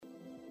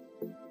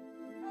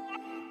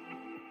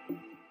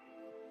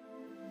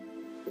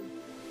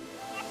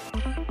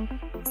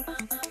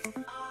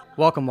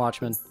Welcome,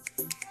 Watchmen.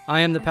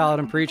 I am the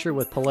Paladin Preacher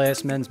with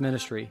Peleus Men's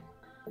Ministry.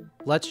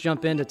 Let's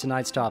jump into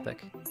tonight's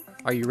topic.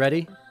 Are you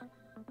ready?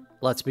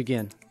 Let's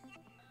begin.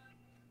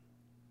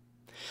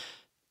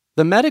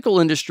 The medical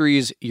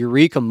industry's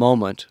eureka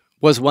moment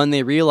was when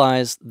they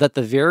realized that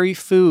the very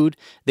food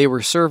they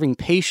were serving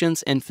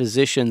patients and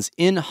physicians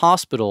in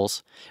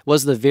hospitals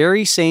was the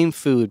very same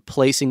food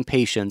placing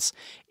patients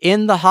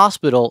in the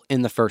hospital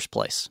in the first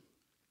place.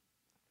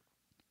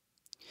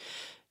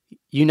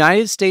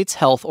 United States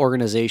health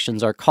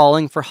organizations are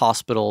calling for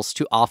hospitals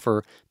to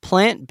offer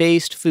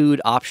plant-based food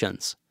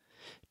options.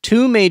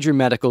 Two major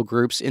medical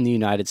groups in the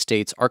United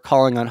States are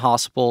calling on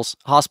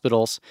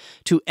hospitals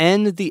to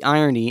end the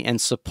irony and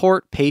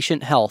support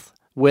patient health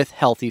with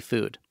healthy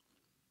food.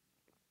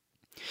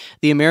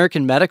 The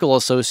American Medical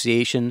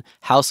Association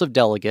House of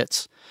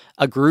Delegates,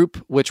 a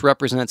group which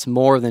represents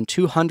more than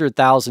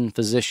 200,000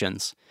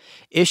 physicians,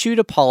 issued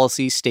a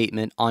policy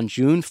statement on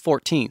June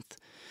 14th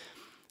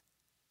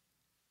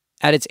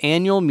at its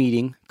annual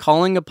meeting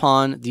calling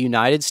upon the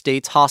United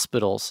States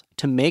hospitals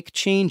to make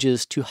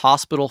changes to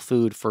hospital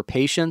food for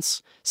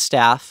patients,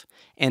 staff,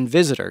 and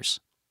visitors.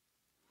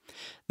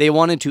 They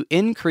wanted to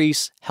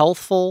increase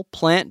healthful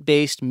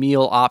plant-based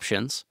meal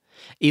options,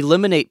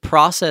 eliminate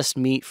processed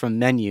meat from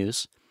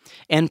menus,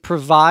 and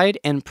provide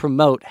and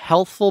promote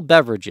healthful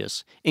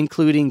beverages,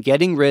 including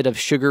getting rid of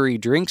sugary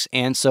drinks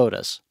and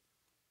sodas.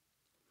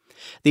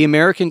 The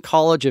American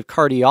College of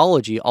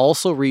Cardiology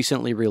also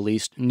recently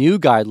released new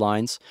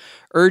guidelines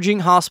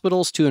urging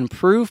hospitals to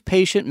improve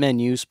patient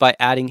menus by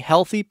adding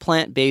healthy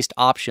plant-based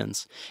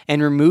options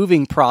and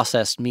removing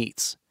processed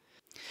meats.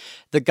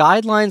 The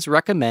guidelines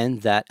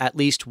recommend that at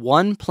least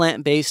one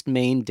plant-based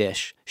main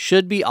dish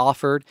should be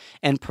offered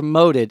and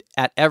promoted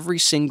at every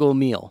single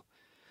meal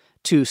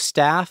to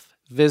staff,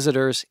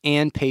 visitors,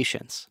 and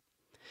patients,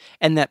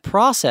 and that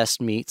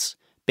processed meats,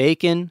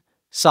 bacon,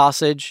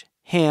 sausage,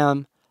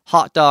 ham,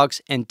 hot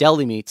dogs, and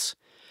deli meats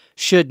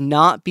should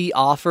not be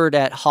offered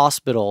at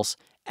hospitals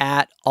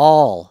at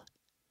all.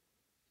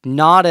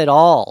 Not at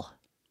all.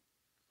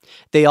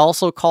 They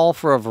also call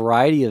for a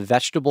variety of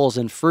vegetables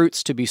and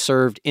fruits to be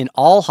served in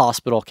all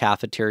hospital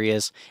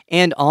cafeterias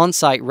and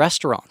on-site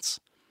restaurants.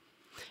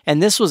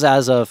 And this was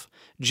as of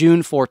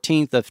June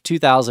 14th of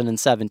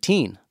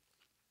 2017.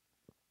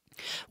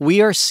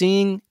 We are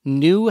seeing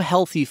new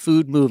healthy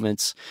food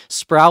movements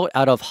sprout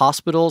out of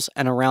hospitals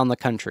and around the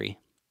country.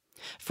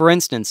 For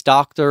instance,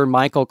 Dr.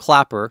 Michael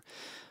Clapper,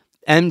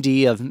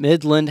 MD of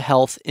Midland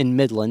Health in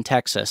Midland,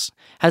 Texas,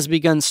 has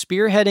begun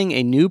spearheading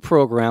a new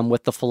program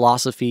with the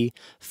philosophy,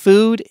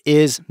 food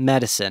is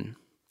medicine.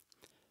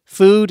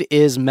 Food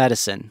is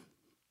medicine.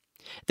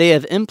 They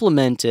have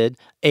implemented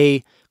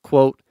a,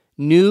 quote,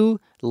 new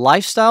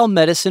lifestyle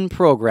medicine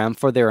program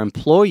for their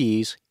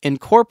employees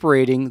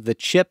incorporating the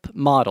CHIP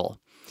model.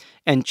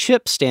 And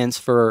CHIP stands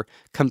for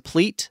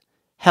Complete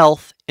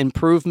Health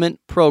Improvement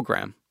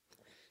Program.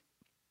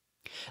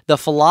 The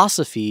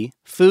philosophy,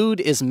 food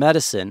is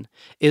medicine,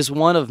 is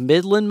one of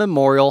Midland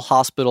Memorial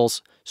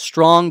Hospital's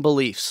strong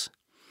beliefs.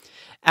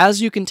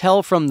 As you can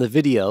tell from the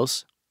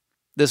videos,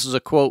 this is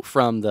a quote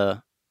from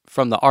the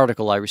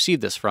article I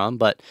received this from,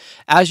 but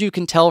as you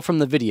can tell from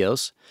the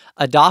videos,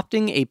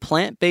 adopting a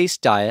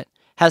plant-based diet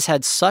has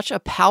had such a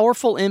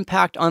powerful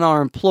impact on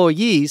our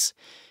employees,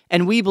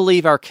 and we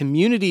believe our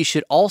community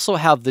should also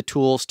have the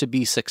tools to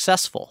be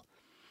successful.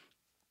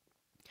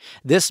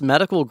 This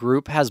medical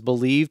group has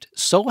believed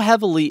so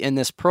heavily in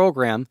this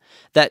program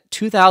that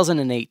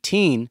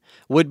 2018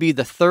 would be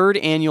the third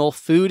annual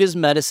Food is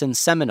Medicine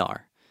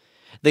seminar.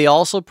 They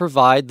also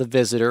provide the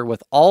visitor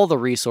with all the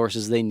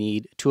resources they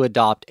need to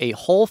adopt a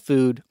whole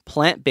food,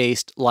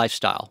 plant-based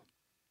lifestyle.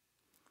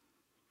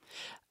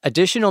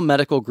 Additional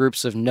medical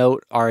groups of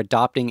note are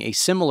adopting a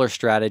similar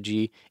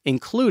strategy,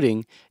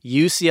 including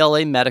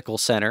UCLA Medical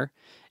Center,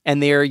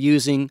 and they are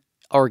using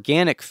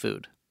organic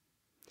food.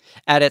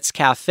 At its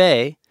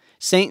cafe,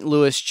 St.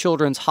 Louis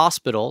Children's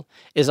Hospital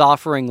is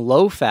offering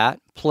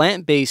low-fat,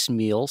 plant-based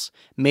meals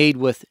made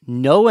with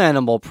no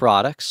animal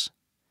products,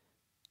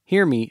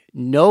 hear me,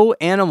 no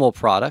animal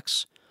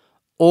products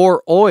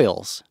or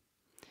oils,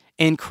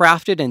 and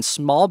crafted in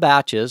small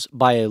batches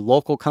by a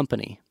local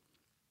company.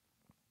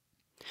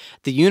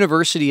 The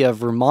University of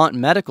Vermont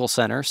Medical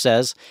Center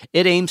says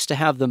it aims to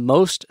have the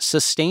most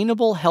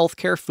sustainable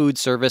healthcare food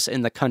service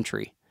in the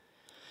country.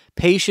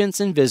 Patients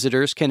and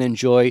visitors can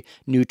enjoy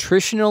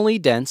nutritionally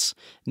dense,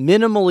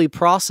 minimally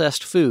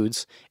processed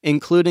foods,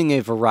 including a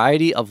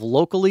variety of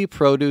locally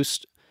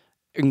produced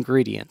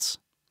ingredients.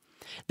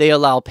 They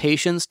allow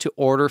patients to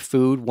order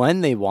food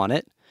when they want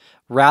it,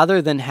 rather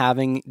than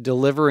having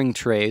delivering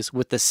trays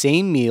with the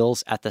same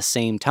meals at the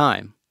same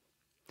time.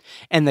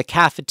 And the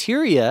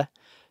cafeteria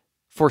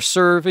for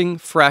serving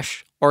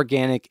fresh,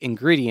 organic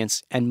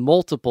ingredients and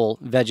multiple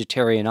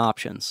vegetarian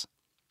options.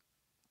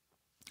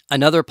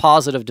 Another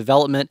positive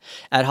development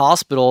at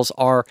hospitals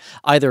are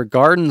either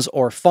gardens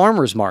or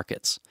farmers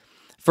markets.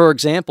 For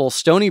example,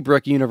 Stony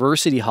Brook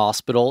University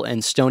Hospital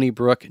in Stony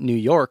Brook, New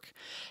York,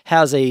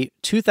 has a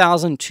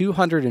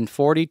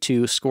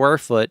 2,242 square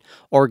foot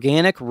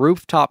organic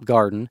rooftop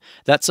garden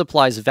that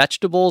supplies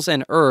vegetables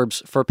and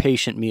herbs for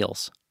patient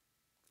meals.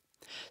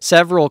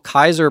 Several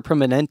Kaiser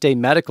Permanente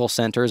medical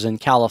centers in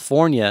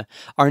California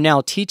are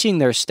now teaching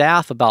their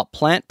staff about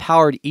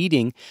plant-powered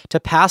eating to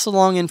pass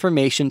along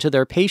information to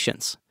their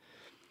patients.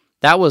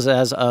 That was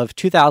as of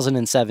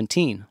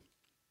 2017.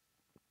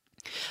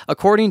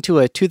 According to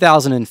a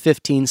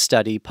 2015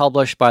 study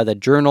published by the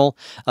Journal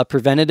of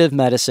Preventive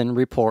Medicine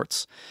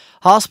reports,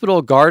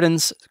 hospital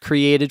gardens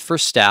created for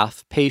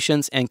staff,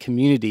 patients, and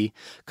community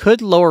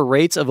could lower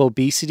rates of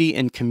obesity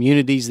in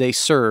communities they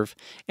serve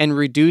and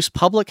reduce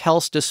public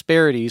health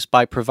disparities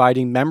by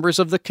providing members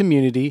of the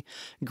community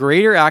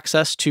greater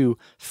access to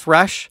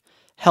fresh,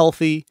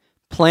 healthy,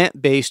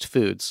 plant-based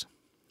foods.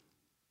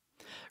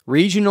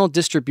 Regional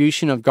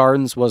distribution of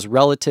gardens was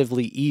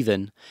relatively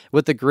even,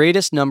 with the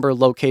greatest number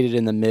located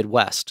in the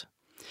Midwest.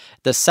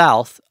 The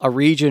South, a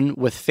region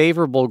with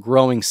favorable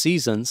growing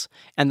seasons,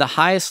 and the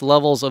highest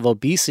levels of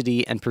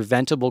obesity and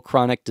preventable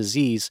chronic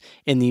disease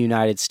in the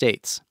United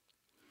States,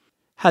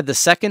 had the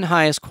second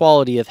highest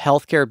quality of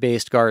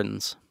healthcare-based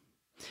gardens.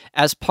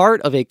 As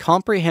part of a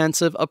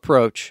comprehensive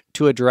approach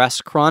to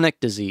address chronic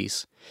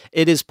disease,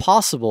 it is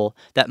possible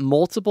that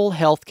multiple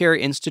healthcare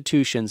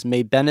institutions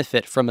may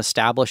benefit from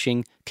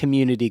establishing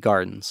community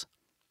gardens.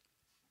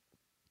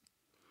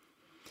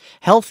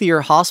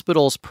 Healthier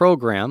Hospitals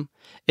program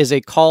is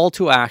a call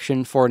to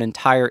action for an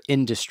entire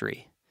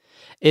industry.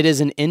 It is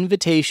an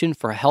invitation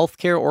for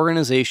healthcare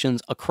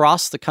organizations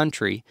across the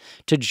country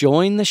to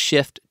join the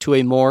shift to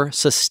a more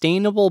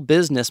sustainable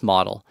business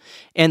model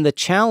and the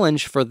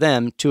challenge for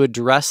them to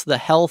address the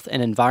health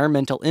and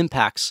environmental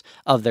impacts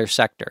of their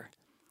sector.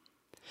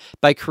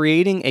 By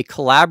creating a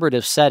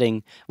collaborative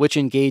setting which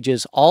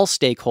engages all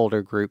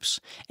stakeholder groups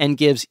and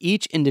gives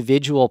each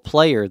individual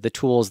player the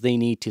tools they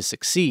need to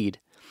succeed,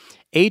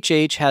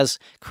 HH has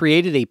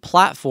created a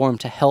platform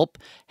to help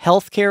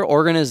healthcare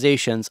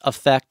organizations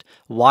affect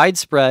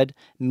widespread,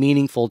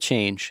 meaningful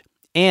change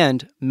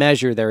and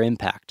measure their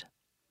impact.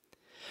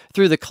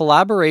 Through the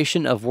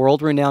collaboration of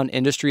world-renowned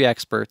industry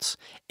experts,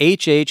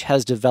 HH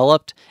has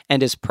developed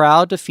and is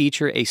proud to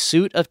feature a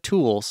suite of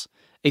tools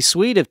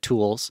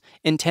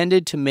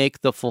intended to make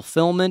the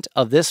fulfillment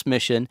of this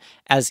mission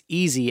as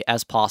easy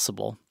as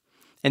possible.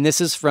 And this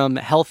is from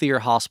Healthier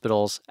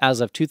Hospitals as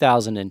of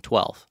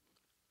 2012.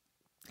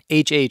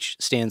 HH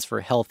stands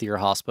for Healthier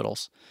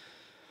Hospitals.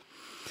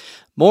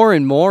 More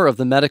and more of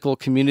the medical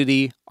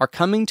community are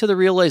coming to the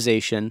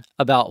realization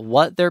about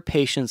what their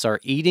patients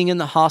are eating in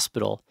the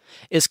hospital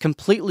is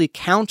completely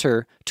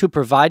counter to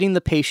providing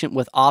the patient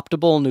with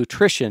optimal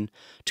nutrition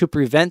to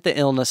prevent the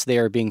illness they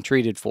are being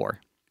treated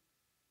for.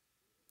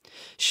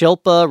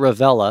 Shilpa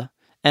Ravella,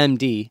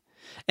 MD,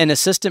 an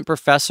assistant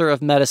professor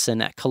of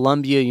medicine at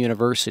Columbia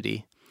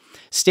University,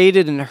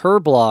 stated in her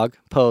blog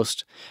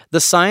post,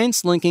 "The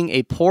science linking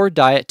a poor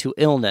diet to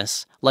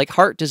illness, like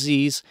heart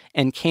disease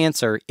and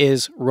cancer,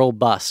 is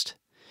robust."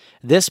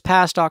 This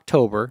past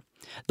October,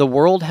 the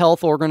World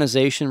Health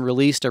Organization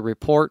released a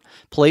report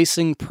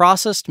placing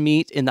processed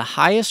meat in the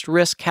highest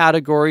risk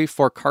category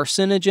for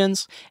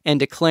carcinogens and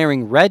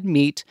declaring red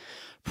meat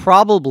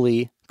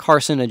probably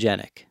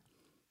carcinogenic.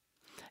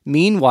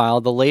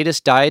 Meanwhile, the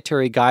latest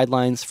dietary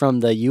guidelines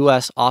from the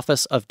U.S.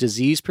 Office of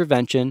Disease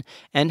Prevention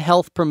and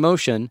Health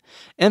Promotion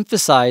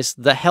emphasize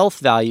the health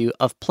value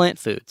of plant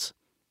foods.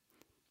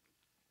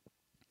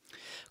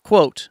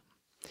 Quote,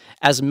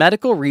 "As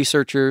medical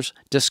researchers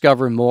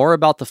discover more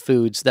about the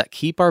foods that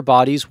keep our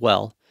bodies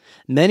well,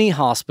 many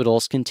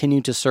hospitals continue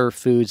to serve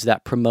foods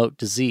that promote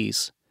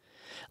disease.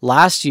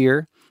 Last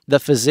year, the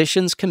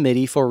Physicians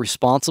Committee for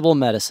Responsible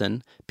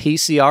Medicine,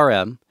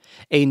 PCRM,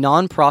 a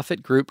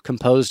nonprofit group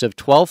composed of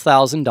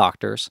 12,000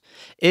 doctors,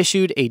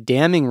 issued a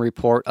damning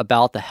report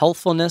about the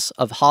healthfulness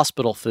of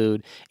hospital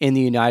food in the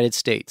United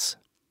States.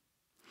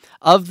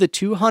 Of the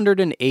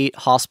 208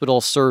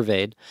 hospitals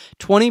surveyed,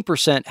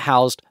 20%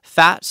 housed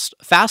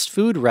fast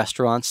food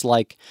restaurants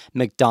like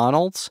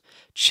McDonald's,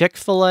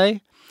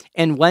 Chick-fil-A,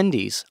 and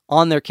Wendy's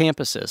on their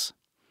campuses.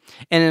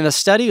 And in a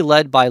study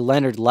led by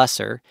Leonard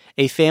Lesser,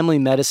 a family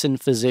medicine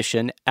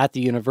physician at the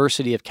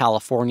University of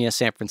California,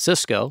 San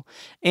Francisco,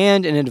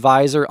 and an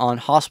advisor on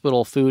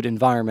hospital food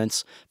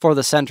environments for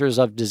the Centers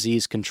of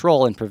Disease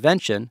Control and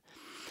Prevention,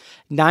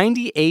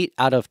 98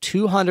 out of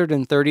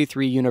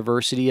 233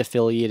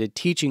 university-affiliated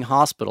teaching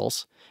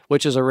hospitals,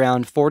 which is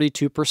around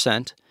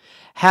 42%,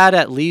 had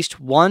at least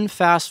one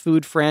fast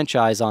food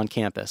franchise on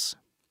campus.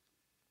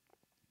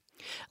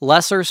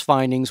 Lesser's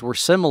findings were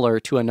similar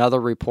to another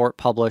report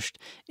published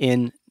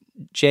in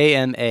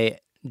JAMA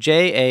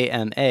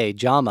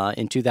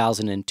in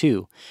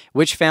 2002,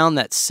 which found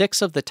that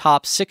 6 of the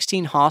top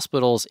 16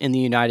 hospitals in the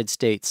United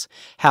States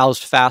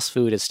housed fast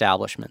food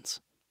establishments.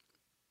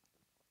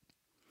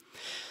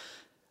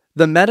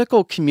 The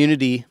medical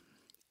community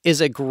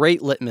is a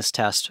great litmus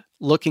test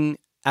looking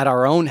at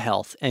our own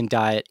health and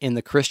diet in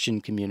the Christian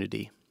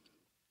community.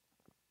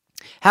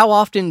 How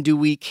often do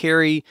we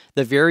carry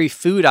the very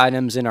food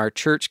items in our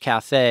church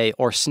cafe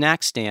or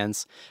snack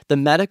stands the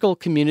medical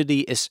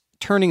community is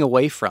turning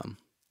away from?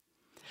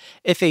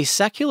 If a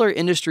secular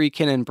industry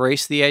can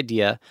embrace the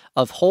idea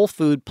of whole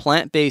food,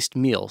 plant-based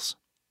meals,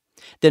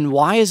 then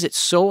why is it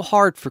so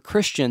hard for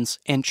Christians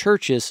and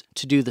churches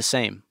to do the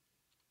same?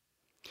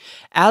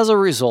 As a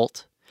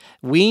result,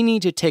 we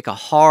need to take a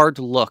hard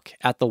look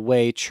at the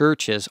way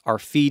churches are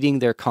feeding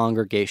their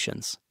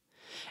congregations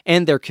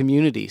and their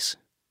communities.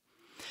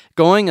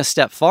 Going a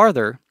step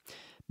farther,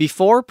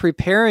 before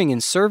preparing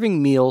and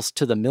serving meals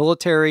to the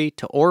military,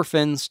 to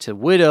orphans, to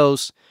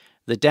widows,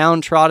 the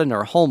downtrodden,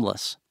 or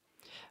homeless,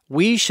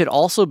 we should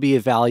also be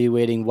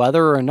evaluating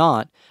whether or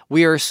not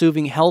we are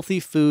serving healthy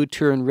food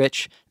to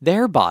enrich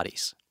their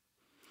bodies.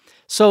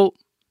 So,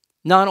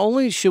 not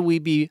only should we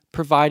be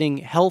providing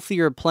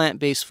healthier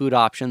plant-based food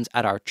options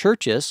at our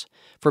churches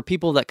for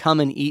people that come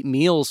and eat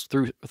meals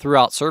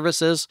throughout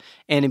services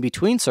and in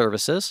between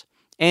services,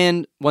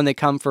 and when they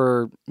come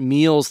for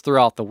meals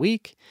throughout the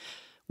week,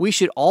 we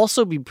should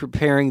also be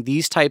preparing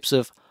these types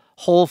of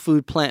whole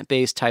food,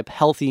 plant-based type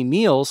healthy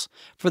meals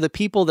for the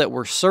people that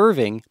we're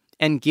serving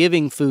and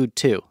giving food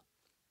to.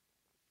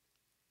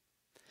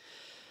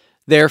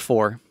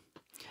 Therefore,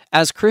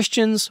 as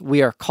Christians,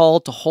 we are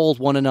called to hold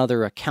one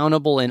another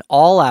accountable in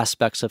all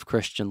aspects of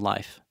Christian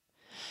life.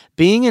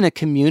 Being in a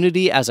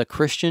community as a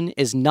Christian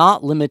is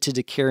not limited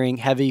to carrying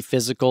heavy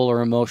physical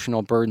or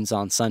emotional burdens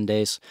on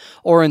Sundays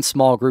or in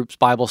small groups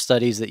Bible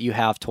studies that you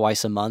have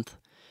twice a month.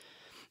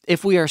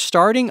 If we are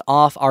starting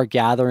off our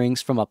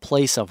gatherings from a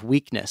place of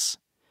weakness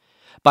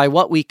by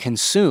what we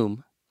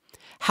consume,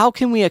 how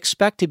can we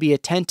expect to be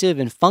attentive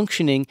and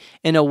functioning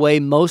in a way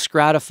most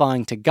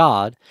gratifying to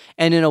God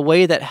and in a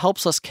way that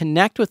helps us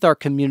connect with our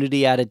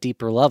community at a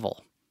deeper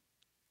level?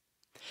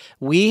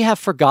 We have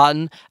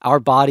forgotten our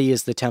body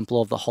is the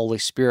temple of the Holy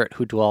Spirit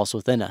who dwells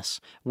within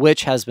us,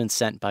 which has been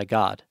sent by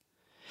God.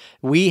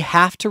 We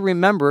have to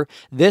remember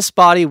this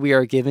body we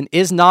are given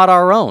is not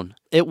our own.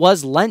 It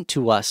was lent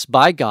to us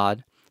by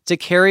God to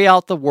carry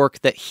out the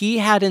work that He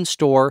had in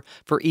store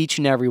for each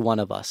and every one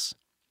of us.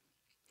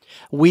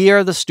 We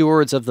are the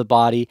stewards of the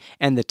body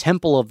and the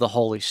temple of the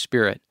Holy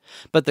Spirit.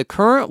 But the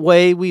current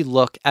way we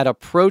look at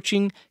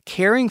approaching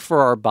caring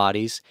for our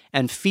bodies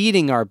and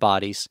feeding our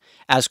bodies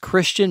as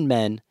Christian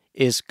men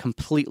is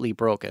completely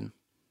broken.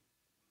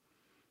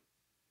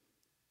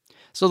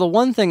 So the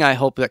one thing I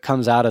hope that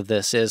comes out of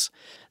this is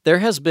there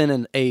has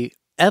been an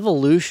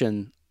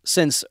evolution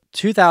since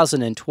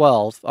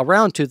 2012,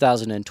 around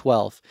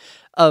 2012,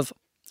 of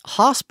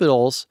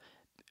hospitals,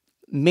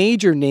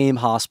 major name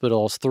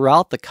hospitals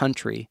throughout the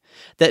country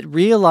that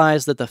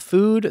realized that the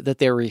food that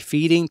they were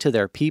feeding to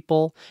their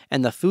people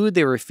and the food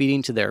they were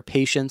feeding to their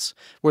patients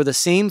were the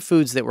same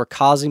foods that were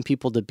causing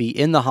people to be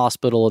in the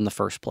hospital in the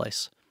first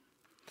place.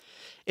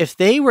 If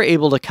they were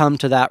able to come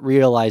to that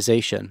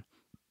realization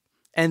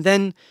and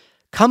then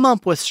come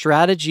up with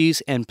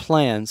strategies and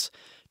plans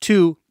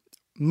to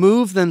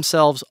move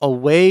themselves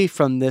away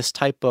from this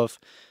type of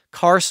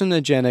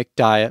carcinogenic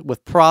diet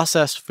with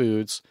processed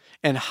foods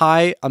and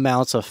high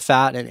amounts of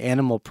fat and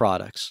animal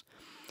products,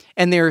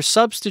 and they're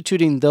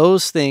substituting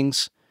those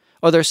things,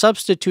 or they're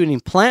substituting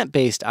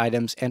plant-based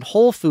items and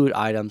whole food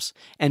items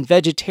and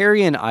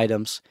vegetarian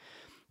items,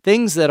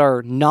 things that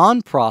are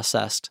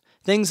non-processed,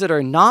 things that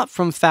are not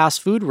from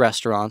fast food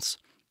restaurants,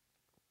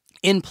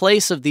 in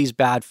place of these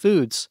bad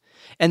foods,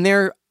 and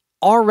they're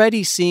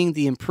already seeing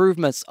the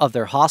improvements of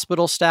their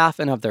hospital staff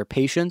and of their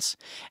patients,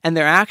 and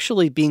they're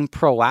actually being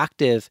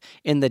proactive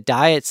in the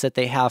diets that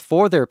they have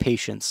for their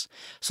patients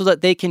so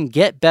that they can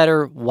get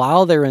better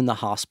while they're in the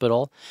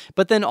hospital,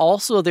 but then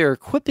also they're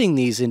equipping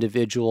these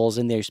individuals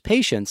and these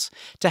patients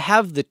to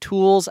have the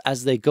tools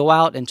as they go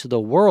out into the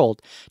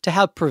world to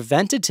have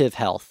preventative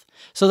health,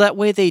 so that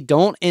way they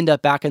don't end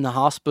up back in the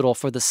hospital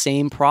for the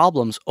same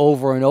problems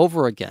over and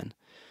over again.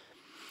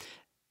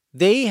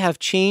 They have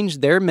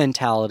changed their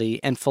mentality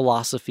and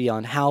philosophy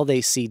on how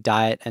they see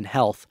diet and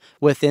health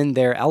within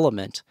their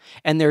element,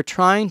 and they're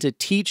trying to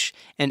teach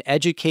and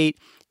educate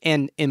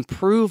and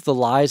improve the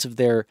lives of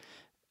their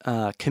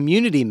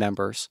community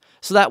members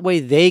so that way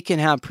they can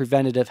have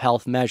preventative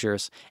health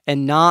measures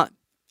and not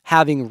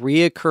having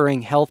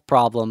reoccurring health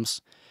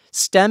problems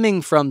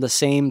stemming from the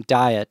same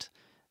diet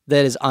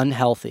that is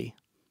unhealthy.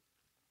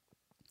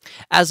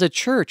 As a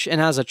church and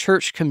as a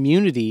church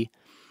community,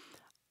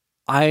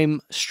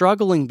 I'm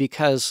struggling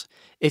because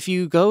if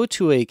you go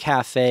to a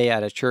cafe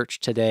at a church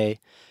today,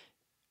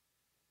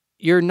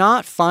 you're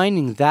not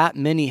finding that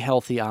many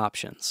healthy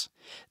options.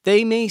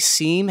 They may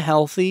seem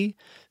healthy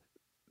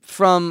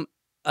from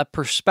a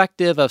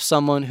perspective of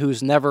someone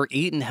who's never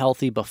eaten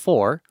healthy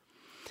before,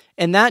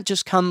 and that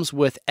just comes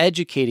with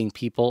educating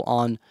people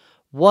on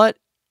what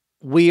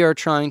we are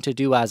trying to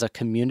do as a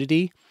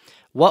community,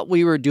 what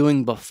we were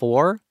doing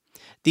before.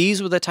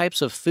 These were the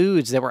types of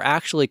foods that were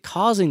actually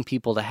causing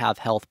people to have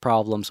health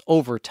problems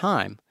over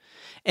time.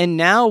 And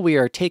now we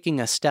are taking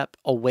a step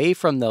away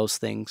from those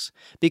things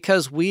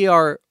because we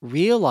are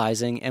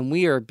realizing and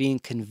we are being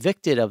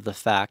convicted of the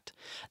fact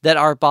that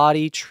our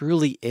body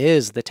truly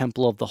is the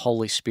temple of the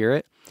Holy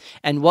Spirit,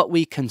 and what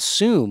we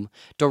consume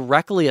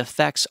directly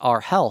affects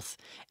our health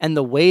and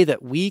the way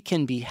that we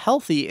can be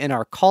healthy in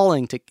our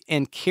calling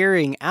and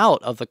carrying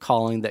out of the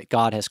calling that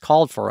God has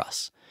called for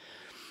us.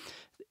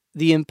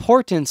 The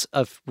importance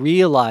of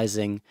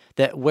realizing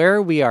that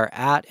where we are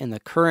at in the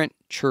current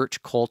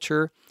church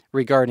culture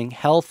regarding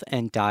health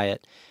and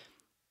diet,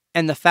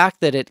 and the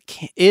fact that it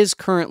is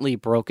currently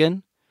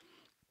broken,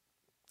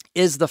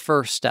 is the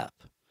first step.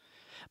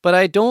 But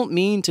I don't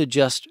mean to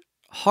just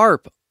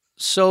harp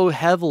so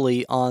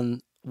heavily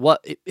on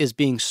what is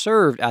being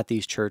served at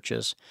these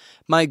churches.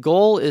 My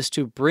goal is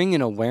to bring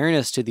an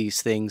awareness to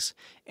these things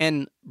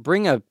and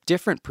bring a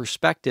different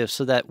perspective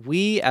so that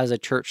we as a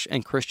church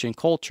and Christian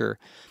culture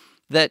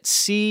that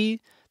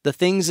see the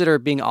things that are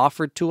being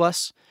offered to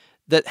us,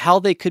 that how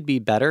they could be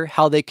better,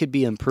 how they could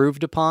be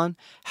improved upon,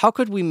 how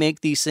could we make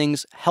these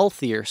things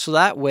healthier so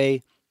that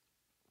way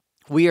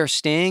we are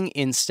staying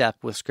in step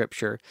with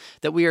Scripture,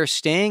 that we are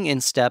staying in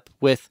step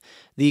with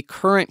the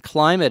current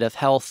climate of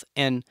health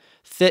and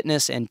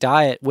fitness and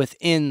diet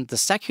within the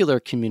secular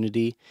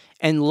community,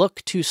 and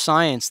look to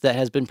science that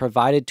has been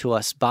provided to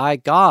us by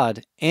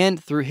God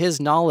and through His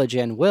knowledge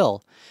and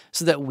will,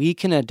 so that we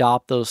can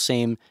adopt those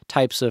same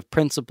types of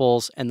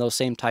principles and those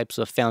same types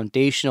of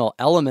foundational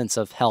elements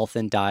of health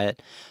and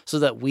diet, so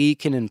that we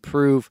can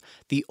improve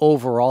the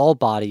overall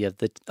body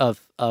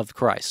of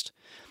Christ.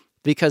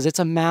 Because it's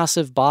a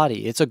massive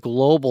body, it's a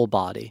global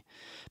body.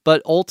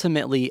 But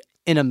ultimately,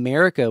 in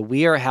America,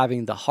 we are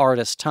having the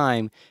hardest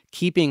time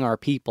keeping our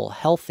people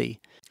healthy.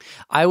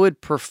 I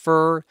would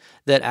prefer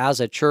that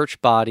as a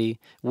church body,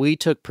 we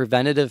took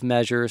preventative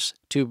measures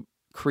to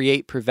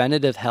create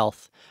preventative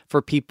health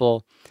for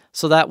people,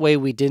 so that way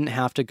we didn't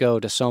have to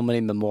go to so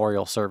many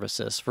memorial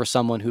services for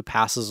someone who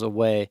passes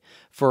away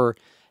for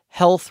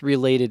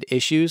health-related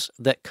issues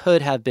that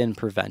could have been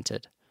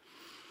prevented.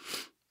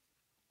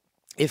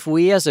 If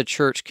we as a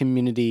church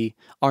community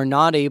are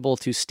not able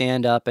to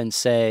stand up and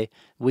say,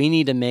 we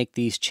need to make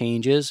these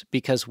changes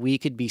because we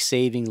could be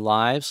saving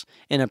lives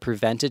in a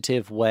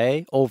preventative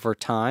way over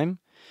time,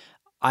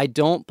 I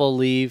don't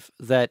believe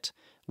that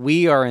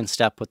we are in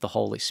step with the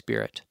Holy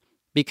Spirit.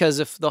 Because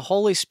if the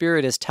Holy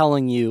Spirit is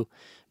telling you,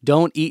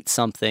 don't eat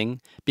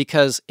something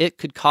because it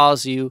could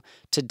cause you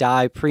to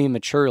die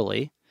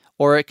prematurely,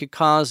 or it could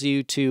cause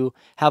you to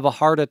have a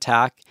heart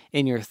attack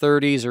in your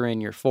 30s or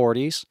in your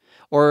 40s,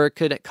 or it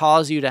could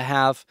cause you to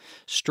have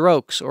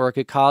strokes, or it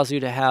could cause you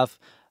to have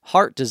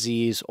heart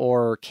disease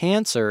or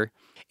cancer,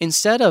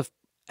 instead of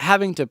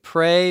having to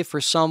pray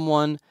for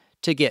someone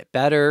to get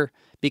better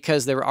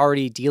because they're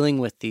already dealing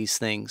with these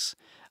things,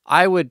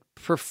 I would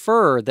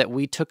prefer that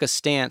we took a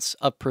stance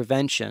of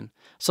prevention.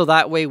 So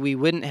that way we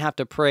wouldn't have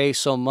to pray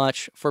so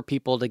much for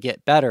people to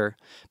get better,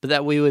 but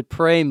that we would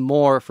pray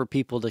more for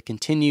people to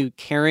continue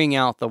carrying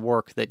out the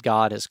work that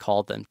God has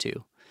called them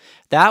to.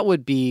 That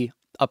would be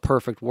a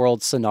perfect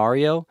world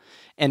scenario.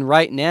 And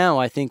right now,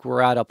 I think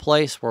we're at a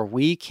place where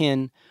we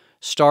can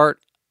start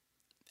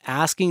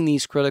asking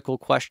these critical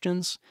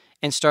questions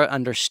and start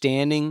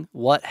understanding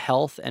what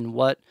health and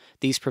what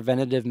these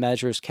preventative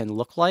measures can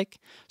look like.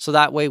 So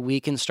that way we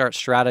can start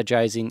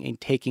strategizing and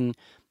taking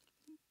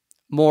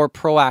more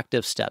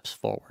proactive steps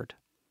forward.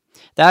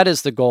 That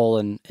is the goal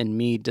in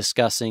me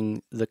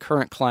discussing the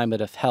current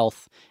climate of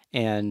health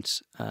and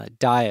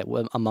diet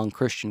among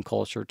Christian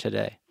culture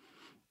today.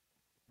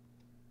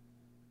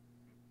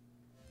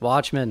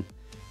 Watchmen,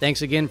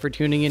 thanks again for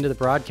tuning into the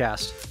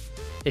broadcast.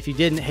 If you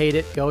didn't hate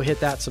it, go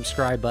hit that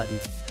subscribe button.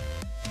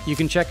 You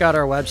can check out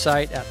our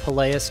website at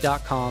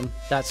Palaeus.com.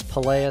 That's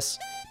Palaeus,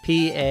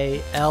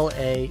 Palaeus.com.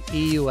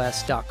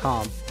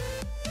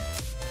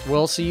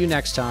 We'll see you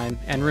next time,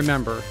 and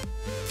remember,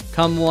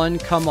 come one,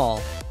 come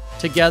all,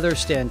 together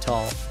stand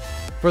tall,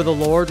 for the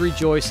Lord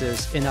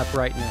rejoices in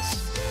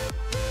uprightness.